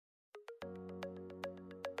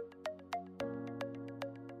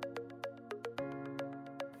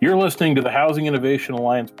You're listening to the Housing Innovation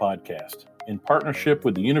Alliance podcast in partnership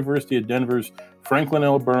with the University of Denver's Franklin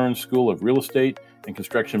L. Burns School of Real Estate and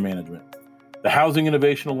Construction Management. The Housing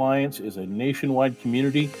Innovation Alliance is a nationwide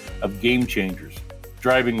community of game changers,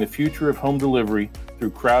 driving the future of home delivery through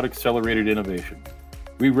crowd-accelerated innovation.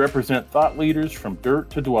 We represent thought leaders from dirt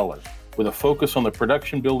to dweller, with a focus on the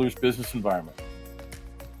production builder's business environment.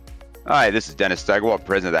 Hi, this is Dennis Stegwalt,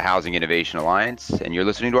 President of the Housing Innovation Alliance, and you're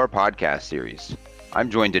listening to our podcast series. I'm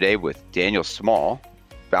joined today with Daniel Small,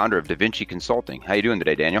 founder of Da Vinci Consulting. How you doing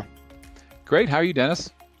today, Daniel? Great. How are you,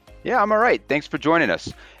 Dennis? Yeah, I'm all right. Thanks for joining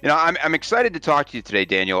us. I'm excited to talk to you today,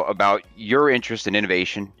 Daniel, about your interest in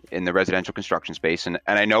innovation in the residential construction space. And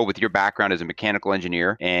I know with your background as a mechanical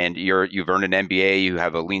engineer, and you've earned an MBA, you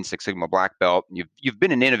have a Lean Six Sigma black belt, you've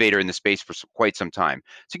been an innovator in the space for quite some time.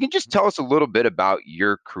 So you can just tell us a little bit about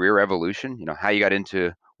your career evolution, how you got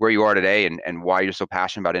into where you are today and why you're so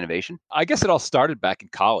passionate about innovation? I guess it all started back in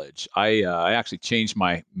college. I actually changed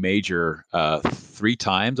my major 3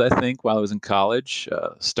 times, I think, while I was in college.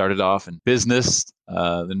 Started off in business,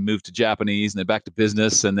 then moved to Japanese, and then back to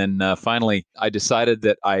business. And then finally, I decided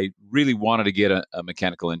that I really wanted to get a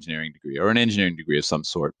mechanical engineering degree or an engineering degree of some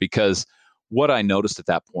sort, because what I noticed at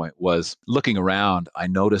that point was, looking around, I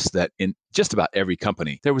noticed that in just about every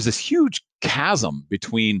company, there was this huge chasm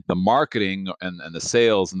between the marketing and the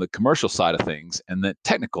sales and the commercial side of things and the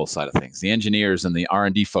technical side of things, the engineers and the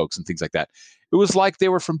R&D folks and things like that. It was like they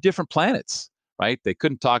were from different planets, right? They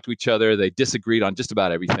couldn't talk to each other. They disagreed on just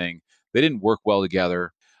about everything. They didn't work well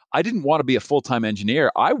together. I didn't want to be a full-time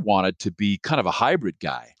engineer. I wanted to be kind of a hybrid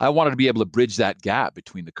guy. I wanted to be able to bridge that gap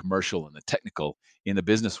between the commercial and the technical in the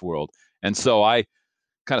business world. And so I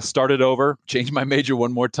kind of started over, changed my major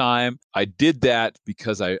one more time. I did that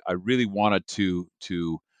because I really wanted to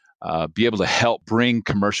be able to help bring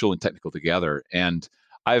commercial and technical together. And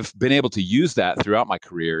I've been able to use that throughout my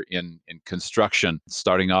career in construction,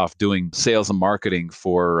 starting off doing sales and marketing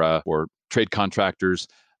for trade contractors,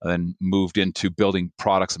 then moved into building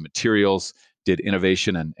products and materials, did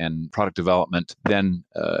innovation and product development, then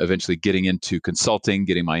eventually getting into consulting,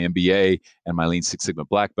 getting my MBA and my Lean Six Sigma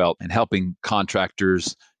black belt, and helping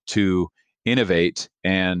contractors to innovate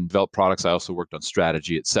and develop products. I also worked on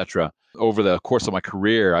strategy, et cetera. Over the course of my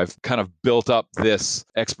career, I've kind of built up this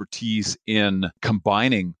expertise in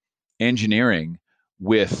combining engineering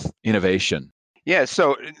with innovation. Yeah,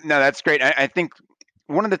 so no, that's great. I think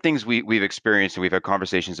one of the things we've experienced, and we've had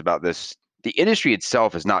conversations about this, the industry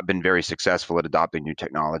itself has not been very successful at adopting new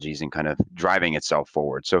technologies and kind of driving itself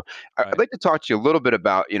forward. So Right. I'd like to talk to you a little bit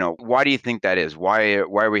about, why do you think that is? Why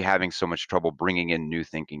are we having so much trouble bringing in new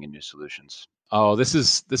thinking and new solutions? Oh, this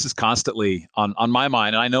is constantly on my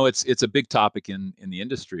mind. And I know it's a big topic in the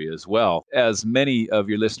industry as well. As many of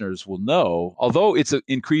your listeners will know, although it's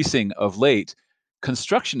increasing of late,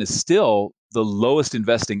 construction is still the lowest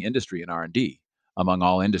investing industry in R&D among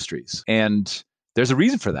all industries. And there's a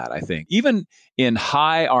reason for that, I think. Even in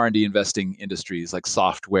high R&D investing industries like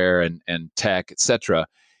software and tech, et cetera,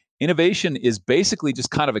 innovation is basically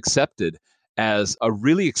just kind of accepted as a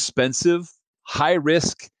really expensive, high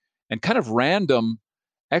risk, and kind of random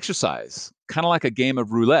exercise, kind of like a game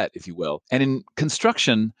of roulette, if you will. And in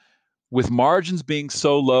construction, with margins being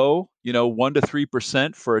so low, 1 to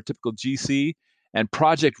 3% for a typical GC, and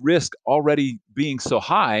project risk already being so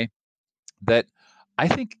high, that I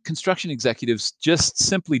think construction executives just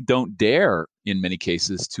simply don't dare, in many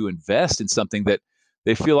cases, to invest in something that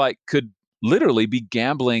they feel like could literally be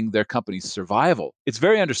gambling their company's survival. It's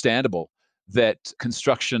very understandable that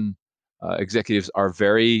construction executives are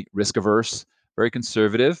very risk averse, very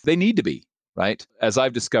conservative. They need to be, right? As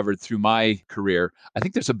I've discovered through my career, I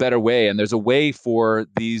think there's a better way, and there's a way for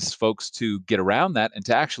these folks to get around that and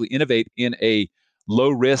to actually innovate in a low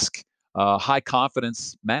risk, high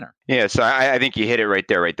confidence manner. Yeah, so I think you hit it right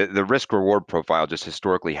there, right? The risk reward profile just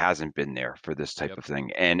historically hasn't been there for this type of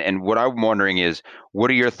thing. And what I'm wondering is,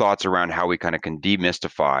 what are your thoughts around how we kind of can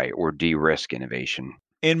demystify or de-risk innovation?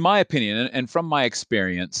 In my opinion, and from my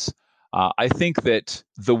experience, I think that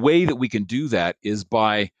the way that we can do that is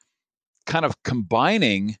by kind of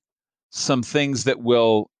combining some things that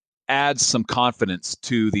will add some confidence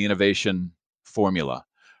to the innovation formula.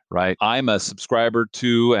 Right. I'm a subscriber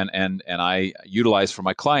to and I utilize for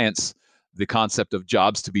my clients the concept of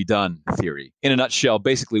jobs to be done theory. In a nutshell,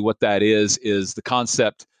 basically what that is the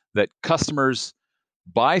concept that customers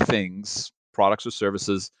buy things, products or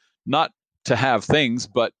services, not to have things,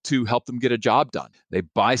 but to help them get a job done. They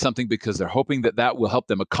buy something because they're hoping that will help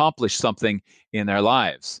them accomplish something in their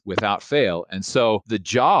lives without fail. And so the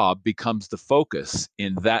job becomes the focus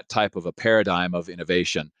in that type of a paradigm of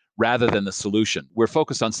innovation, rather than the solution. We're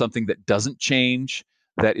focused on something that doesn't change,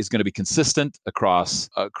 that is going to be consistent across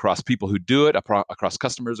people who do it, across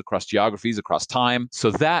customers, across geographies, across time.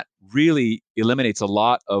 So that really eliminates a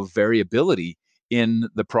lot of variability in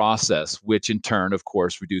the process, which in turn, of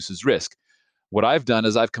course, reduces risk. What I've done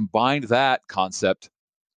is I've combined that concept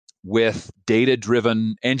with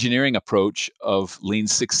data-driven engineering approach of Lean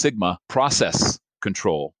Six Sigma process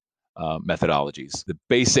control methodologies. The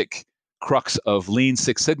basic crux of Lean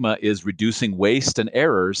Six Sigma is reducing waste and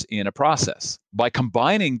errors in a process. By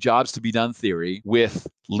combining jobs to be done theory with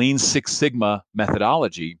Lean Six Sigma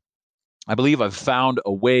methodology, I believe I've found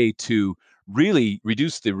a way to really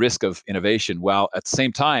reduce the risk of innovation while at the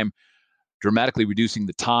same time dramatically reducing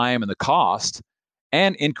the time and the cost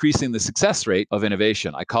and increasing the success rate of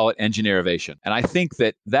innovation. I call it engineerovation. And I think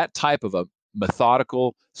that type of a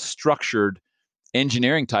methodical, structured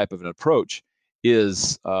engineering type of an approach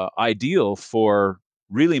is ideal for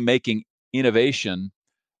really making innovation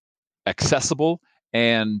accessible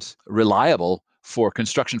and reliable for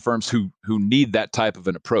construction firms who need that type of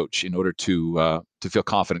an approach in order to feel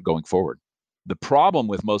confident going forward. The problem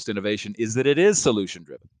with most innovation is that it is solution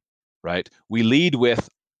driven, right? We lead with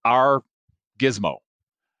our gizmo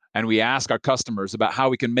and we ask our customers about how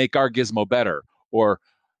we can make our gizmo better or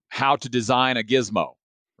how to design a gizmo,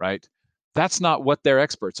 right? That's not what they're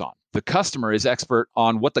experts on. The customer is expert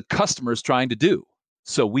on what the customer is trying to do.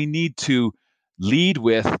 So we need to lead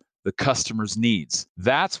with the customer's needs.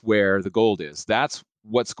 That's where the gold is. That's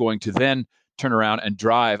what's going to then turn around and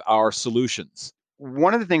drive our solutions.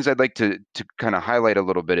 One of the things I'd like to kind of highlight a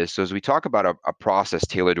little bit is, so as we talk about a process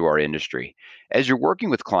tailored to our industry, as you're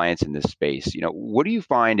working with clients in this space, what do you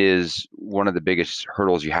find is one of the biggest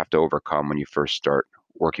hurdles you have to overcome when you first start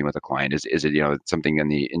working with a client? Is it, something in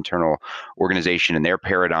the internal organization and their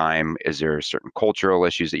paradigm? Is there certain cultural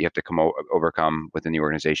issues that you have to overcome within the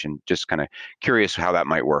organization? Just kind of curious how that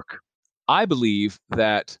might work. I believe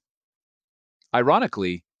that,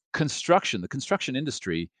 ironically, the construction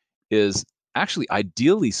industry is actually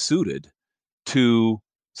ideally suited to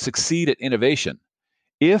succeed at innovation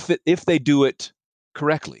if they do it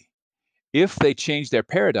correctly. If they change their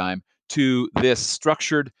paradigm to this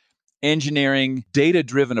structured engineering,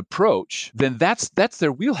 data-driven approach, then that's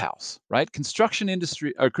their wheelhouse, right? Construction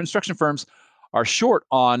firms are short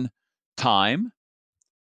on time,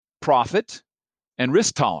 profit, and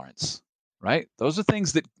risk tolerance, right? Those are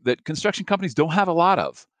things that construction companies don't have a lot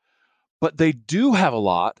of, but they do have a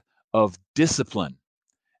lot of discipline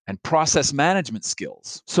and process management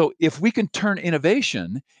skills. So if we can turn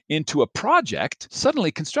innovation into a project, suddenly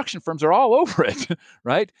construction firms are all over it,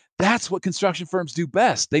 right? That's what construction firms do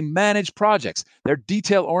best. They manage projects. They're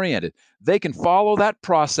detail-oriented. They can follow that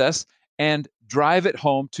process and drive it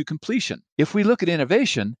home to completion. If we look at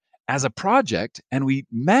innovation as a project and we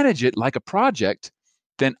manage it like a project,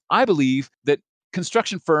 then I believe that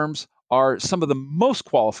construction firms are some of the most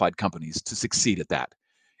qualified companies to succeed at that.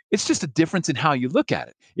 It's just a difference in how you look at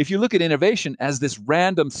it. If you look at innovation as this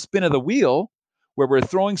random spin of the wheel, where we're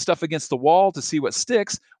throwing stuff against the wall to see what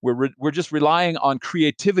sticks, we're just relying on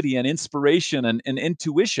creativity and inspiration and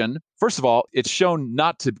intuition. First of all, it's shown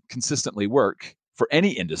not to consistently work for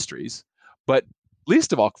any industries, but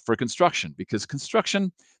least of all for construction, because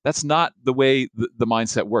construction, that's not the way the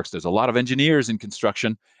mindset works. There's a lot of engineers in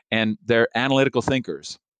construction, and they're analytical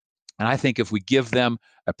thinkers. And I think if we give them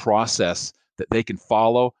a process that they can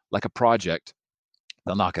follow like a project,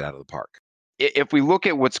 they'll knock it out of the park. If we look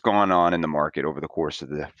at what's gone on in the market over the course of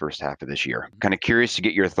the first half of this year, kind of curious to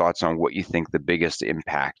get your thoughts on what you think the biggest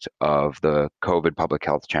impact of the COVID public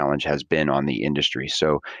health challenge has been on the industry.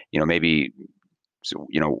 So,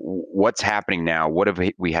 what's happening now? What have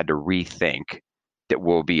we had to rethink that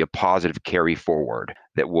will be a positive carry forward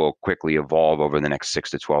that will quickly evolve over the next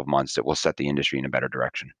 6 to 12 months that will set the industry in a better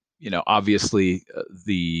direction? Obviously,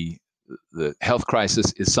 the health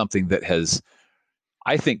crisis is something that has,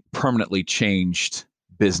 I think, permanently changed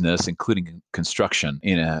business, including construction,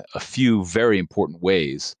 in a few very important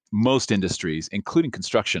ways. Most industries, including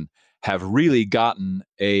construction, have really gotten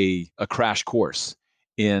a crash course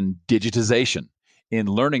in digitization, in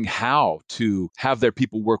learning how to have their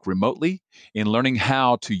people work remotely, in learning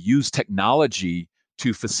how to use technology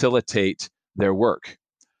to facilitate their work.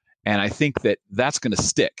 And I think that that's going to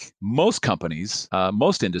stick. Most companies,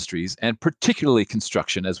 most industries, and particularly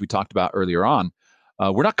construction, as we talked about earlier on,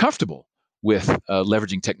 we're not comfortable with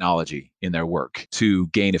leveraging technology in their work to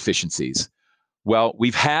gain efficiencies. Well,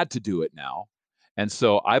 we've had to do it now. And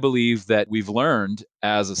so I believe that we've learned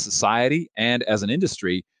as a society and as an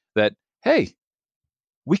industry that, hey,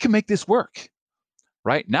 we can make this work.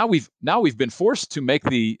 Right now, we've been forced to make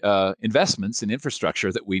the investments in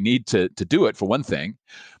infrastructure that we need to do it, for one thing,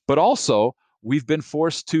 but also we've been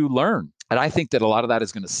forced to learn. And I think that a lot of that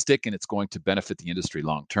is going to stick and it's going to benefit the industry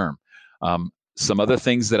long term. Some other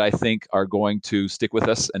things that I think are going to stick with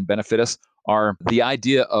us and benefit us are the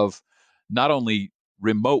idea of not only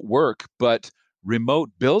remote work, but remote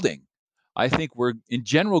building. I think we're in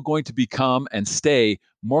general going to become and stay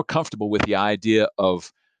more comfortable with the idea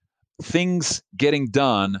of things getting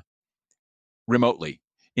done remotely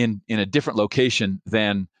in a different location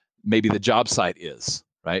than maybe the job site is,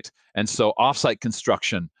 right? And so offsite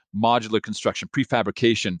construction, modular construction,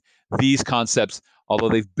 prefabrication, these concepts, although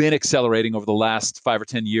they've been accelerating over the last 5 or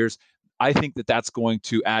 10 years, I think that that's going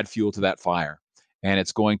to add fuel to that fire. And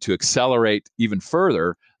it's going to accelerate even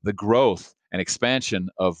further the growth and expansion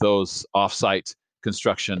of those offsite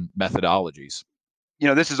construction methodologies.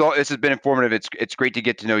 This has been informative. It's great to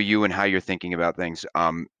get to know you and how you're thinking about things.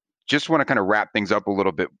 Just want to kind of wrap things up a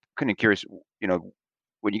little bit. Kind of curious,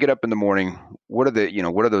 when you get up in the morning, what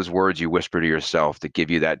are those words you whisper to yourself that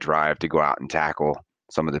give you that drive to go out and tackle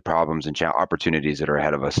some of the problems and opportunities that are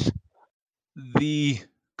ahead of us? The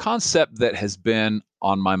concept that has been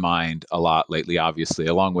on my mind a lot lately, obviously,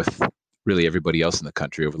 along with really everybody else in the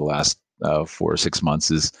country over the last 4 or 6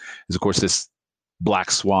 months, is of course this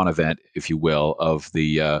black swan event, if you will, of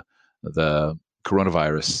the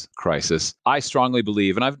coronavirus crisis. I strongly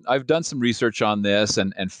believe, and I've done some research on this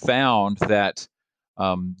and found that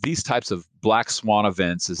these types of black swan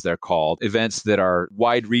events, as they're called, events that are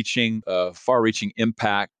wide-reaching, far-reaching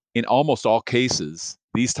impact, in almost all cases,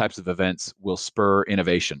 these types of events will spur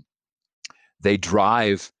innovation. They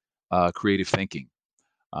drive creative thinking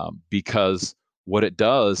because what it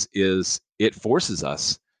does is it forces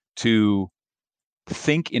us to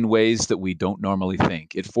think in ways that we don't normally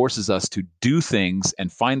think. It forces us to do things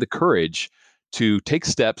and find the courage to take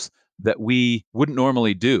steps that we wouldn't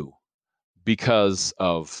normally do because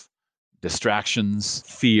of distractions,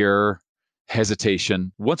 fear,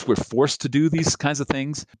 hesitation. Once we're forced to do these kinds of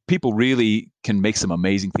things, people really can make some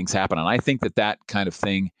amazing things happen. And I think that kind of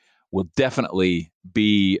thing will definitely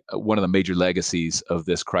be one of the major legacies of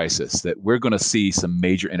this crisis, that we're going to see some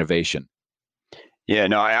major innovation. Yeah,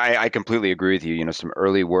 no, I completely agree with you. Some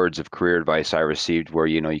early words of career advice I received where,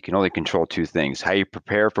 you can only control 2 things: how you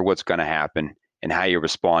prepare for what's going to happen and how you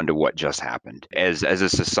respond to what just happened. As a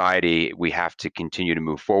society, we have to continue to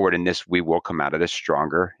move forward in this. We will come out of this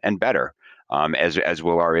stronger and better, as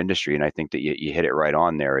will our industry. And I think that you hit it right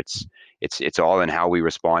on there. It's all in how we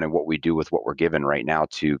respond and what we do with what we're given right now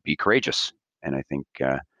to be courageous. And I think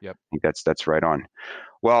I think that's right on.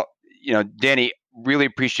 Well, Danny, really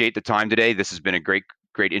appreciate the time today. This has been a great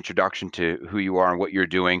introduction to who you are and what you're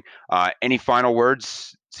doing. Any final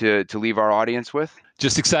words to leave our audience with?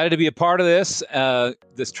 Just excited to be a part of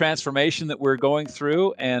this transformation that we're going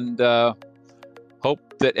through, and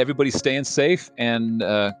hope that everybody's staying safe and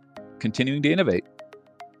continuing to innovate.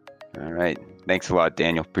 All right. Thanks a lot,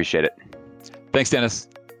 Daniel. Appreciate it. Thanks, Dennis.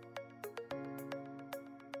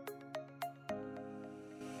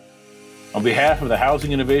 On behalf of the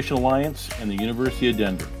Housing Innovation Alliance and the University of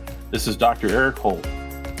Denver, this is Dr. Eric Holt.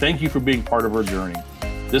 Thank you for being part of our journey.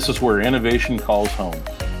 This is where innovation calls home.